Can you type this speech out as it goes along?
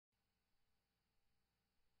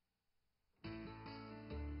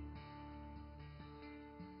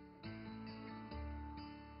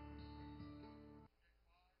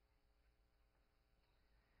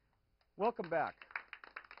Welcome back.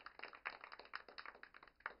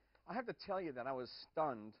 I have to tell you that I was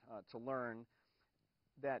stunned to learn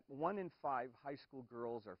that 1 in 5 high school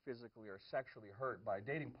girls are physically or sexually hurt by a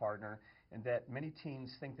dating partner, and that many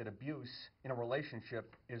teens think that abuse in a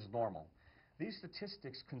relationship is normal. These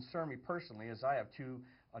statistics concern me personally, as I have 2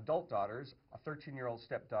 adult daughters, a 13-year-old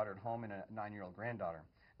stepdaughter at home and a 9-year-old granddaughter.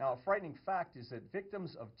 Now, a frightening fact is that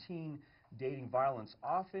victims of teen dating violence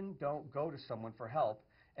often don't go to someone for help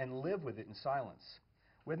and live with it in silence.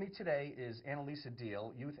 With me today is Annalisa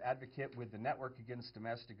Deal, youth advocate with the Network Against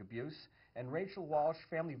Domestic Abuse, and Rachel Walsh,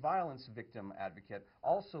 family violence victim advocate,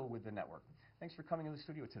 also with the network. Thanks for coming in the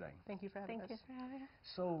studio today. Thank you for having us. Thank you for having us.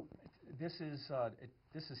 So this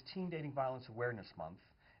is Teen Dating Violence Awareness Month,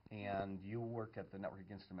 and you work at the Network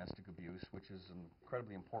Against Domestic Abuse, which is an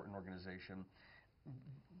incredibly important organization.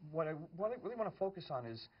 What I really want to focus on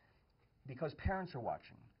is, because parents are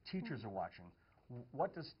watching, teachers are watching,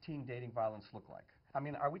 what does teen dating violence look like? I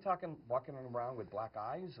mean, are we talking walking around with black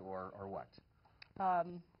eyes or what?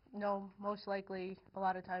 No, most likely, a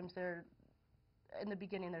lot of times in the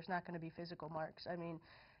beginning there's not going to be physical marks. I mean,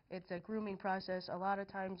 it's a grooming process. A lot of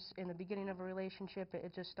times in the beginning of a relationship,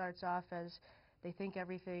 it just starts off as they think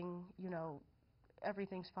everything,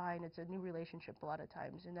 everything's fine. It's a new relationship a lot of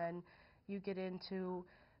times. And then you get into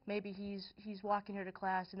maybe he's walking her to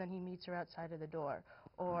class and then he meets her outside of the door.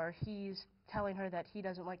 Or he's telling her that he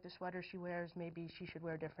doesn't like the sweater she wears, maybe she should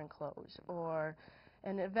wear different clothes.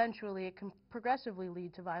 And eventually it can progressively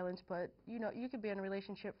lead to violence, but you could be in a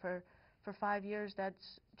relationship for 5 years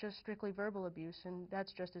that's just strictly verbal abuse, and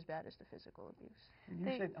that's just as bad as the physical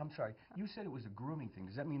abuse. I'm sorry, you said it was a grooming thing.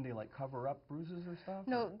 Does that mean they like cover up bruises or stuff?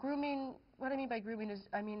 No, grooming, what I mean by grooming is,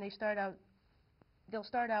 they'll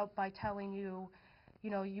start out by telling you,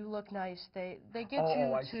 you look nice. They get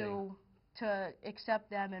to accept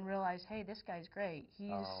them and realize, hey, this guy's great.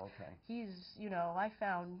 I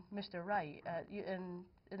found Mr. Right, and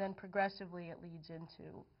then progressively it leads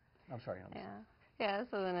into. I'm sorry. Yeah,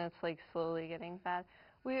 so then it's like slowly getting bad.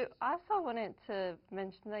 We also wanted to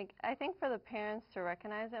mention, I think for the parents to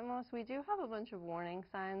recognize it most, we do have a bunch of warning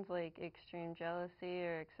signs like extreme jealousy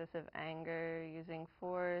or excessive anger, using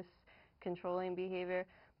force, controlling behavior.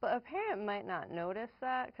 But a parent might not notice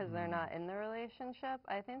that because they're not in the relationship.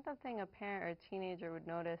 I think the thing a parent or a teenager would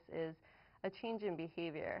notice is a change in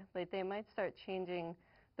behavior. Like they might start changing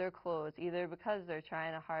their clothes, either because they're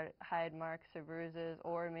trying to hide marks or bruises,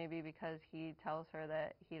 or maybe because he tells her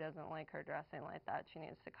that he doesn't like her dressing like that. She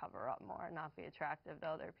needs to cover up more, not be attractive to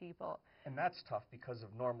other people. And that's tough because of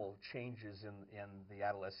normal changes in the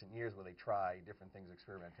adolescent years where they try different things,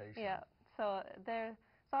 experimentation. Yeah, so it's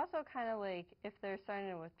also kind of like if they're starting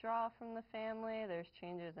to withdraw from the family, there's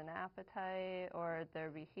changes in appetite or their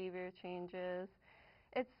behavior changes.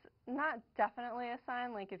 It's not definitely a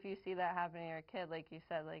sign, like if you see that happening to your kid, like you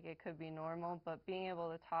said, like it could be normal, but being able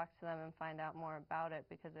to talk to them and find out more about it,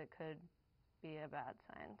 because it could be a bad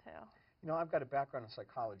sign too. I've got a background in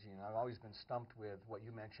psychology, and I've always been stumped with what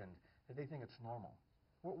you mentioned, that they think it's normal.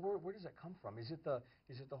 Where does that come from? Is it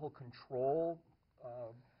the whole control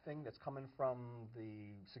thing that's coming from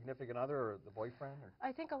the significant other or the boyfriend? Or?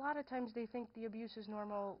 I think a lot of times they think the abuse is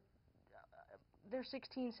normal. They're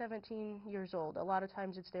 16, 17 years old. A lot of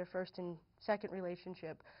times it's their first and second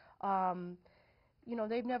relationship.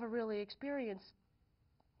 They've never really experienced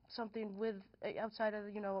something with outside of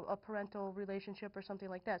a parental relationship or something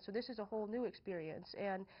like that. So this is a whole new experience,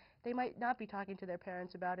 and they might not be talking to their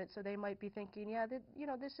parents about it. So they might be thinking, yeah,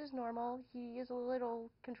 this is normal. He is a little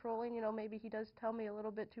controlling. Maybe he does tell me a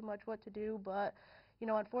little bit too much what to do. But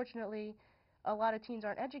unfortunately, a lot of teens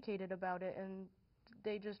aren't educated about it, and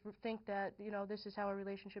they just think that, this is how a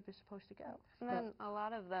relationship is supposed to go. And then a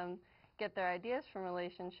lot of them get their ideas from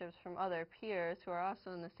relationships from other peers who are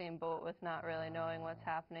also in the same boat with not really knowing what's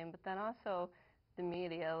happening. But then also the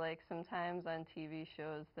media, like sometimes on TV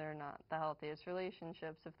shows, they're not the healthiest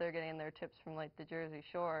relationships. If they're getting their tips from like the Jersey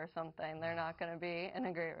Shore or something, they're not going to be in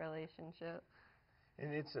a great relationship.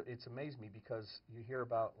 And it's amazed me because you hear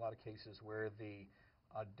about a lot of cases where the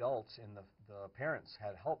adults and the parents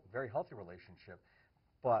had very healthy relationship,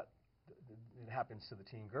 but it happens to the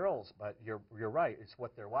teen girls. But you're right, it's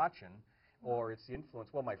what they're watching, or it's the influence.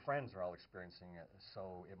 Well, my friends are all experiencing it,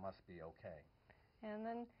 so it must be okay. And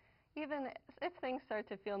then even if things start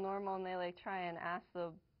to feel normal and they try and ask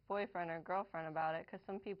the boyfriend or girlfriend about it, because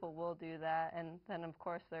some people will do that, and then of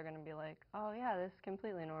course they're going to be like, oh yeah, this is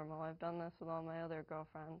completely normal. I've done this with all my other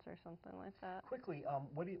girlfriends or something like that. Quickly,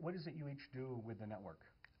 what is it you each do with the network?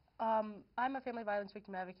 I'm a family violence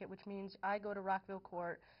victim advocate, which means I go to Rockville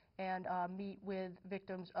Court and meet with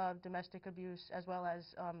victims of domestic abuse, as well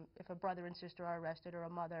as if a brother and sister are arrested, or a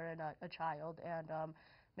mother and a child, and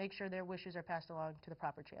make sure their wishes are passed along to the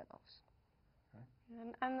proper channels.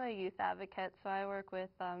 And I'm the youth advocate, so I work with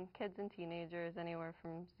kids and teenagers anywhere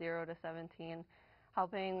from 0 to 17,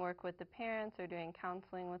 helping work with the parents or doing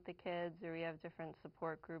counseling with the kids, or we have different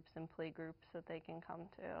support groups and play groups that they can come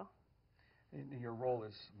to. And your role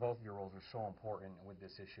is, both of your roles are so important with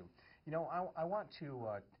this issue. You know, I want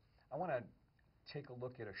to take a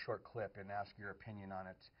look at a short clip and ask your opinion on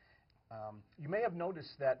it. You may have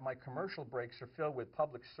noticed that my commercial breaks are filled with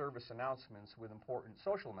public service announcements with important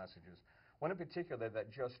social messages. One in particular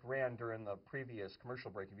that just ran during the previous commercial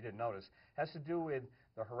break, if you didn't notice, has to do with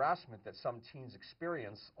the harassment that some teens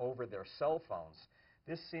experience over their cell phones.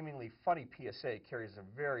 This seemingly funny PSA carries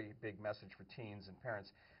a very big message for teens and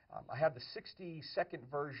parents. I have the 60-second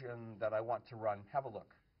version that I want to run. Have a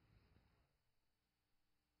look.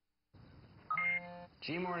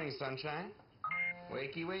 Gee, morning, sunshine.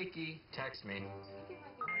 Wakey, wakey. Text me.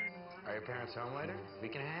 Are your parents home later? We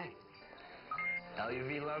can hang.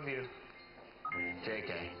 LUV, love you.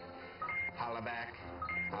 JK. Holla back.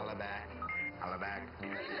 Holla back. Holla back.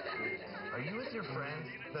 Are you with your friends?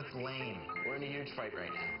 That's lame. We're in a huge fight right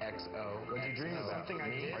now. XO. What'd you dream about? Something I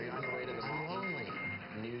did. Are you on your way to the mall? I'm lonely.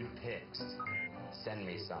 Nude pics. Send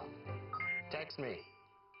me some. Text me.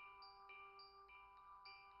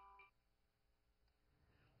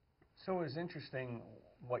 So it was interesting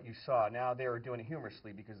what you saw. Now they were doing it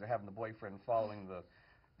humorously because they're having the boyfriend following the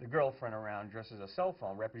girlfriend around dressed as a cell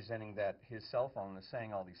phone, representing that his cell phone is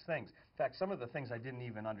saying all these things. In fact, some of the things I didn't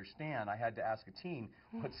even understand. I had to ask a teen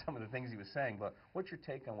what some of the things he was saying. But what's your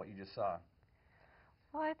take on what you just saw?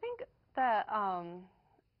 Well, I think that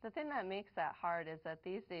the thing that makes that hard is that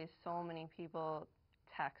these days so many people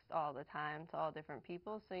text all the time to all different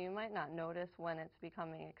people, so you might not notice when it's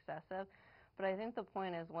becoming excessive. But I think the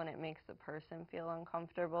point is when it makes the person feel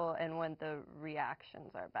uncomfortable and when the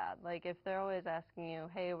reactions are bad. Like if they're always asking you,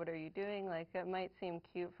 hey, what are you doing? Like it might seem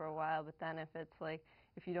cute for a while, but then if it's like,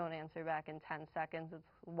 if you don't answer back in 10 seconds, it's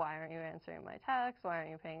why aren't you answering my text? Why aren't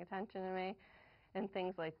you paying attention to me? And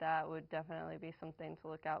things like that would definitely be something to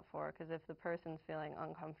look out for, because if the person's feeling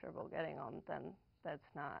uncomfortable getting them, then that's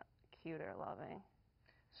not cute or loving.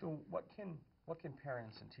 So what can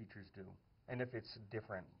parents and teachers do? And if it's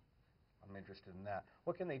different, I'm interested in that.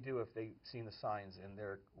 What can they do if they've seen the signs and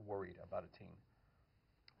they're worried about a teen?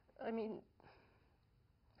 I mean,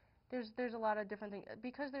 there's a lot of different things.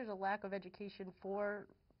 Because there's a lack of education for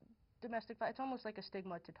domestic violence, it's almost like a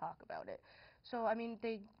stigma to talk about it. So, I mean,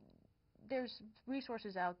 there's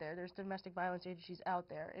resources out there. There's domestic violence agencies out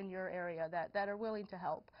there in your area that are willing to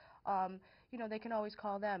help. You know, they can always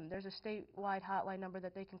call them. There's a statewide hotline number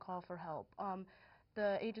that they can call for help.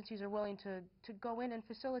 The agencies are willing to go in and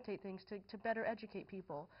facilitate things to better educate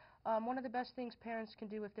people. One of the best things parents can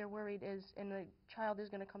do if they're worried is, and the child is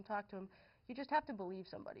going to come talk to them, you just have to believe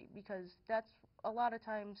somebody, because that's a lot of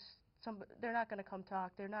times they're not going to come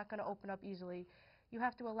talk. They're not going to open up easily. You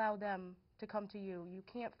have to allow them to come to you. You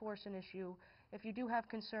can't force an issue. If you do have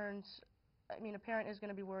concerns, I mean, a parent is going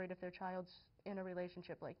to be worried if their child's in a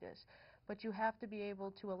relationship like this. But you have to be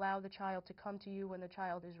able to allow the child to come to you when the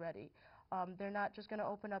child is ready. They're not just going to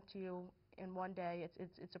open up to you in one day.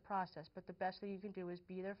 It's a process. But the best thing you can do is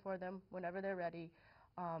be there for them whenever they're ready,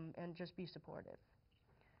 and just be supportive.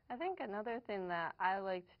 I think another thing that I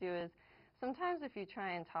like to do is sometimes if you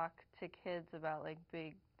try and talk to kids about like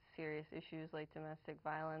big serious issues like domestic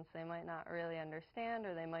violence, they might not really understand,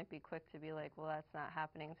 or they might be quick to be like, well, that's not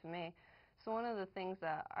happening to me. So one of the things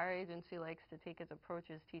that our agency likes to take as approach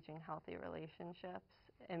is teaching healthy relationships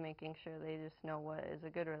and making sure they just know what is a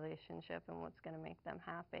good relationship and what's going to make them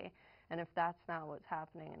happy. And if that's not what's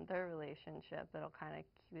happening in their relationship, it'll kind of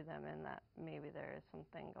cue them in that maybe there is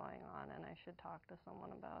something going on and I should talk to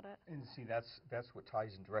someone about it. And see, that's what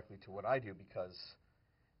ties in directly to what I do, because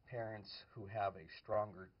parents who have a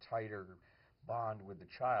stronger, tighter bond with the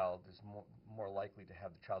child is more likely to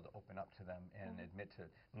have the child to open up to them and admit to,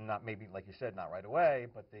 not maybe, like you said, not right away,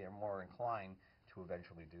 but they are more inclined to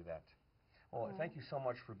eventually do that. Well, thank you so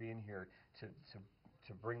much for being here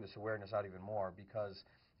to bring this awareness out even more, because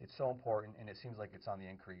it's so important and it seems like it's on the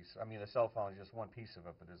increase. I mean, the cell phone is just one piece of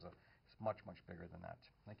it, but it's much, much bigger than that.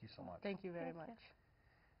 Thank you so much. Thank you very much.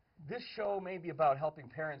 This show may be about helping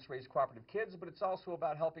parents raise cooperative kids, but it's also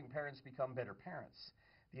about helping parents become better parents.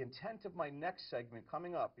 The intent of my next segment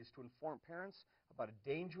coming up is to inform parents about a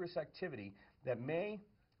dangerous activity that many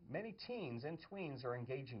teens and tweens are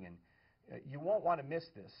engaging in. You won't want to miss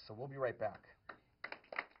this, so we'll be right back.